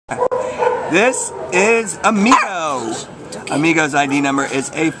This is Amigo. Amigo's ID number is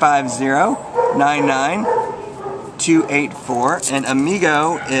A5099284, and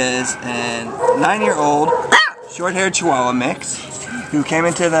Amigo is a 9-year-old short-haired Chihuahua mix who came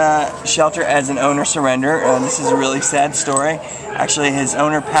into the shelter as an owner surrender. This is a really sad story. Actually, his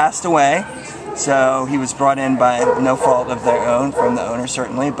owner passed away, so he was brought in by no fault of their own, from the owner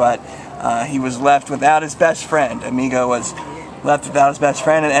certainly, but he was left without his best friend. Amigo was left without his best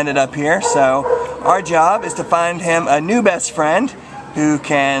friend and ended up here. So our job is to find him a new best friend who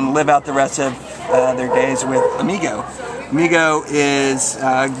can live out the rest of their days with Amigo. Amigo is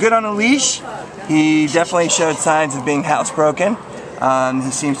good on a leash. He definitely showed signs of being housebroken.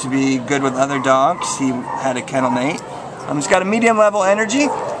 He seems to be good with other dogs. He had a kennel mate. He's got a medium level energy.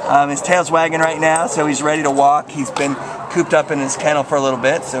 His tail's wagging right now, so he's ready to walk. He's been cooped up in his kennel for a little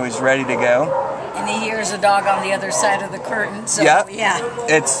bit, so he's ready to go. And he hears a dog on the other side of the curtain, so yep. Yeah.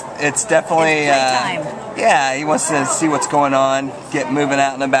 It's definitely, yeah, he wants to see what's going on, get moving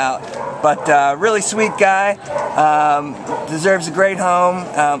out and about. But really sweet guy, deserves a great home.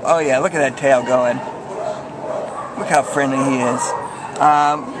 Oh yeah, look at that tail going. Look how friendly he is.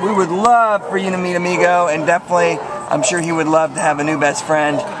 We would love for you to meet Amigo, and definitely, I'm sure he would love to have a new best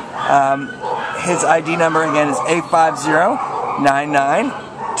friend. His ID number again is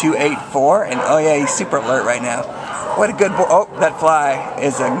A5099284, and oh yeah, he's super alert right now. What a good boy. Oh, that fly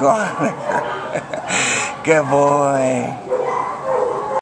is a goner. Good boy.